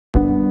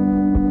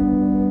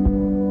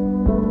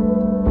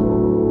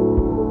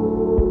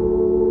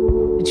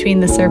Between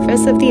the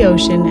surface of the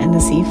ocean and the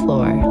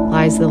seafloor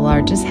lies the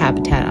largest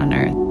habitat on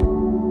Earth,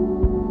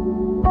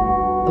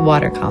 the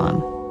water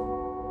column.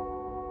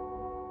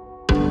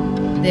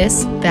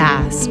 This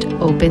vast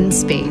open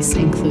space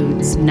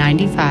includes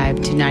 95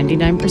 to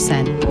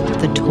 99%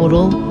 of the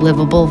total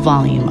livable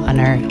volume on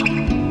Earth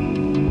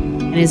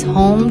and is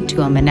home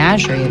to a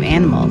menagerie of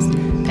animals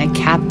that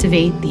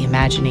captivate the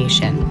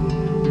imagination.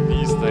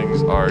 These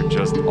things are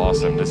just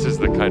awesome. This is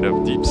the kind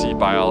of deep sea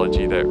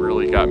biology that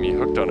really got me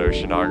hooked on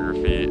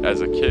oceanography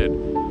as a kid.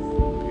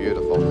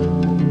 Beautiful.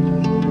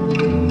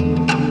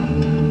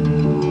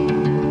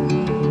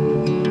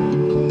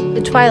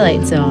 The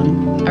Twilight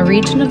Zone, a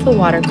region of the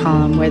water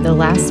column where the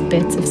last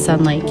bits of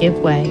sunlight give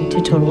way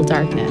to total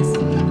darkness,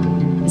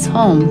 is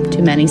home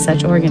to many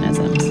such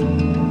organisms.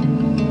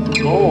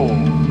 Oh,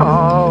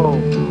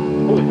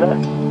 who's that?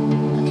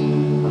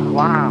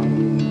 Wow.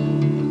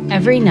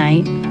 Every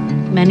night,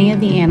 many of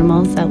the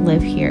animals that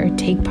live here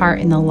take part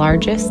in the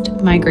largest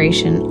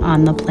migration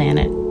on the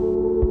planet,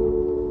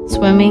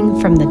 swimming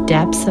from the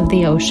depths of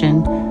the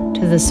ocean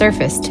to the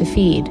surface to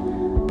feed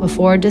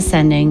before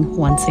descending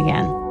once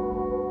again.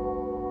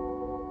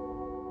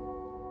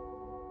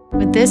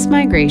 With this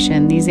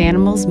migration, these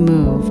animals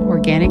move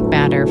organic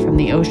matter from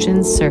the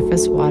ocean's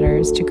surface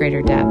waters to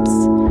greater depths,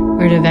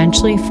 where it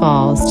eventually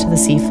falls to the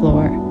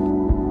seafloor.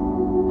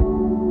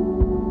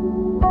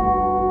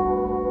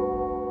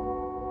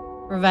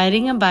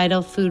 Providing a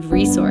vital food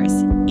resource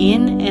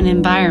in an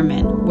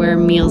environment where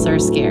meals are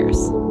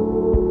scarce.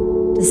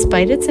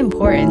 Despite its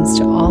importance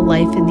to all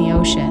life in the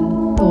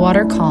ocean, the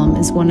water column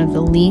is one of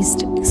the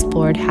least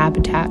explored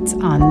habitats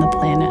on the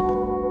planet.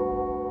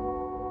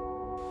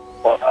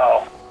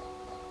 Wow.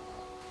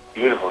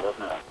 Beautiful,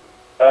 isn't it?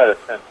 That is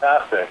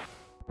fantastic.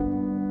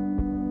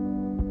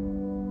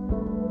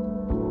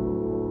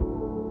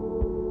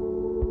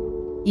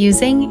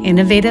 Using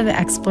innovative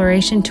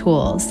exploration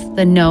tools,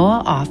 the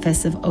NOAA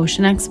Office of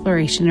Ocean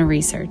Exploration and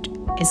Research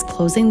is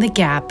closing the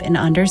gap in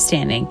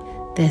understanding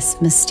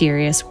this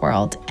mysterious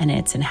world and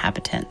its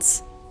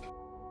inhabitants.